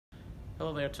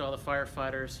Hello there to all the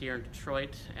firefighters here in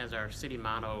Detroit. As our city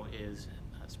motto is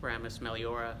Speramus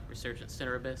Meliora, Resurgent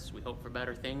Cineribus, we hope for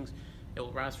better things. It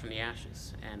will rise from the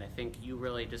ashes. And I think you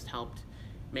really just helped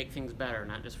make things better,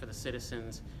 not just for the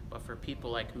citizens, but for people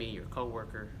like me, your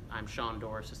co-worker. I'm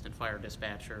Doerr, Assistant Fire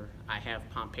Dispatcher. I have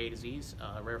Pompe disease,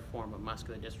 a rare form of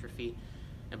muscular dystrophy.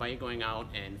 And by you going out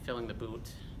and filling the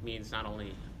boot means not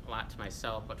only a lot to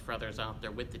myself, but for others out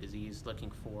there with the disease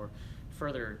looking for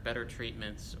further better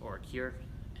treatments or a cure.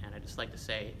 And I'd just like to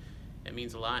say it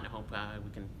means a lot, and I hope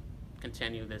we can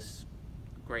continue this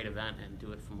great event and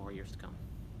do it for more years to come.